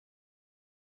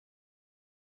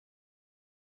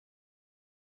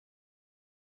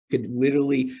could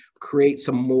literally create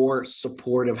some more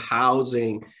supportive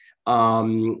housing.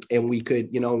 And we could,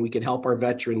 we could help our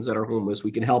veterans that are homeless.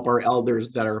 We can help our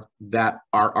elders that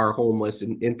are homeless,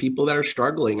 and people that are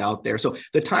struggling out there. So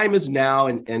the time is now,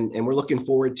 and we're looking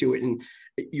forward to it. And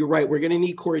you're right, we're going to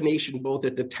need coordination both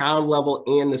at the town level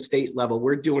and the state level.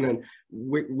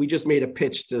 We just made a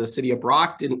pitch to the city of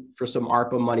Brockton for some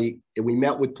ARPA money, and we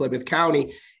met with Plymouth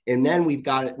County, and then we've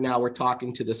got it now. We're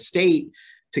talking to the state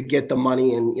to get the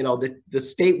money. And, the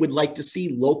state would like to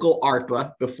see local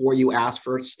ARPA before you ask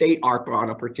for state ARPA on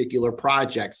a particular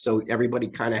project. So everybody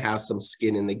kind of has some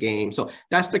skin in the game. So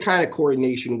that's the kind of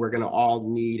coordination we're going to all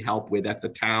need help with at the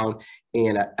town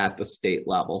and at the state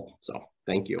level. So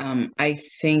thank you. I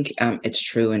think it's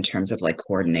true in terms of like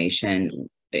coordination.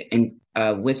 And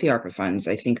with the ARPA funds,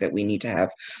 I think that we need to have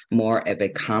more of a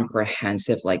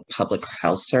comprehensive, like, public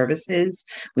health services.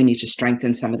 We need to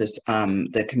strengthen some of this,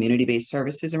 the community-based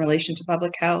services in relation to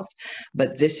public health.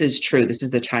 But this is true. This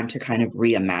is the time to kind of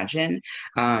reimagine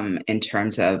in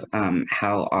terms of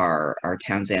how our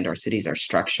towns and our cities are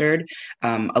structured.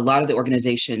 A lot of the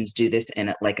organizations do this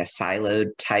in like a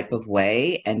siloed type of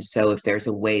way. And so if there's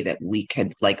a way that we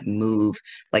could like move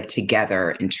like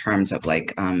together in terms of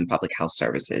like public health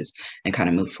services and kind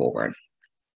of move forward.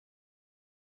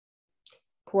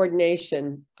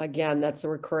 Coordination, again, that's a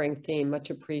recurring theme,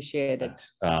 much appreciated.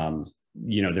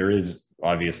 There is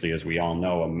obviously, as we all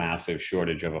know, a massive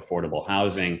shortage of affordable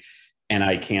housing. And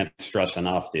I can't stress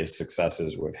enough the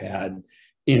successes we've had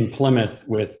in Plymouth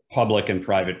with public and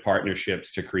private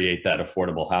partnerships to create that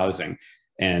affordable housing.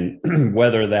 And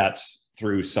whether that's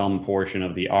through some portion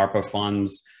of the ARPA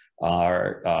funds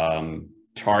are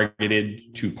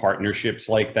targeted to partnerships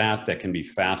like that can be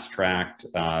fast-tracked,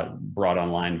 brought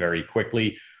online very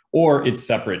quickly, or it's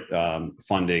separate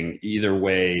funding. Either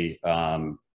way,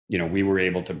 we were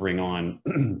able to bring on,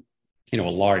 a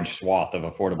large swath of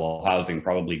affordable housing,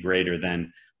 probably greater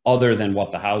than, other than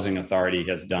what the Housing Authority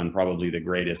has done, probably the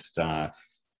greatest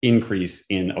increase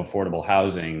in affordable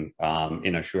housing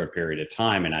in a short period of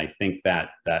time. And I think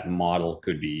that that model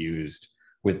could be used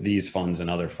with these funds and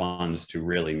other funds to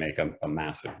really make a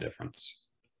massive difference.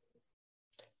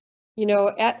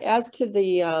 As to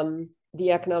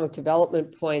the economic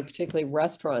development point, particularly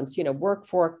restaurants,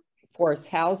 workforce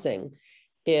housing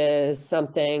is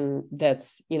something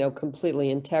that's,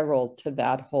 completely integral to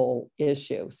that whole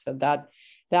issue. So that,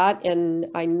 and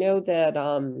I know that,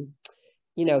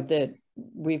 that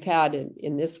we've had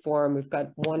in this forum, we've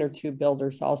got one or two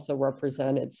builders also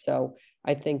represented. So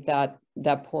I think that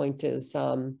that point is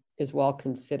well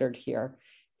considered here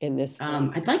in this.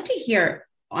 I'd like to hear,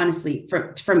 honestly,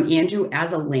 from Andrew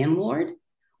as a landlord,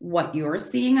 what you're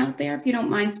seeing out there, if you don't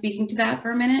mind speaking to that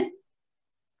for a minute.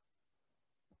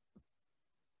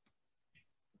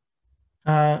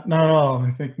 Not at all.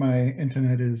 I think my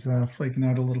internet is flaking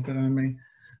out a little bit on me.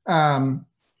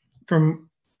 From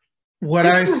what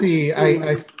I see,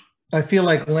 I feel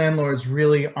like landlords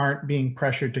really aren't being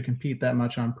pressured to compete that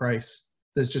much on price.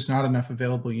 There's just not enough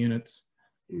available units.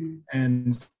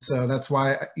 And so that's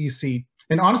why you see,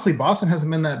 and honestly, Boston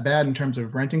hasn't been that bad in terms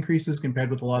of rent increases compared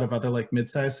with a lot of other like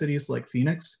mid-sized cities like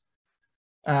Phoenix.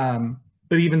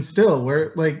 But even still,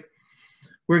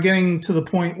 we're getting to the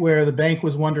point where the bank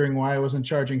was wondering why I wasn't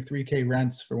charging $3K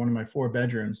rents for one of my 4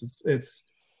 bedrooms. It's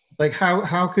like,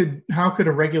 how could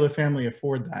a regular family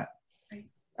afford that?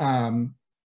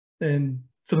 And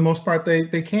for the most part,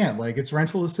 they can't. Like, it's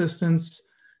rental assistance,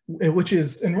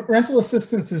 and rental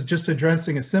assistance is just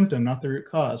addressing a symptom, not the root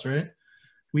cause, right?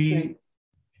 The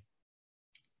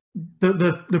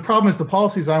problem is the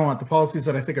policies I want, the policies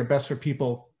that I think are best for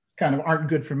people kind of aren't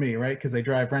good for me, right? Because they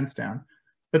drive rents down,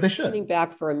 but they should. Coming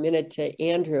back for a minute to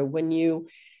Andrew,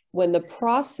 when the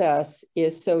process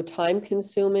is so time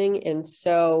consuming and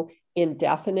so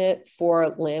indefinite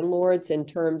for landlords in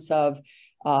terms of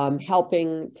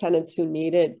helping tenants who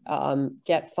need it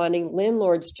get funding,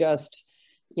 landlords just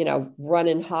run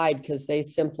and hide because they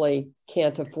simply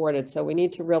can't afford it. So we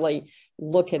need to really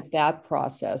look at that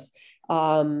process.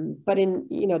 But in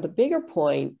the bigger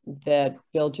point that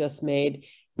Bill just made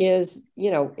is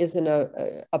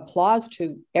an applause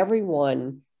to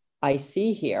everyone I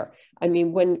see here. I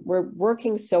mean, when we're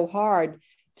working so hard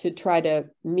to try to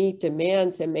meet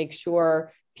demands and make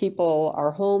sure people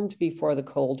are homed before the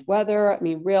cold weather, I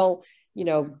mean, real,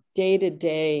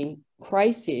 day-to-day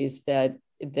crises that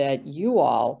you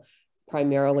all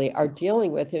primarily are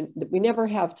dealing with, and we never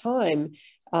have time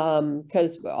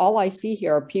because all I see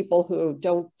here are people who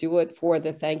don't do it for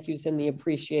the thank yous and the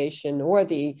appreciation or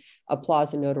the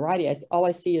applause and notoriety. All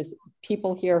I see is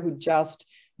people here who just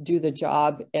do the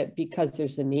job because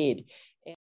there's a need.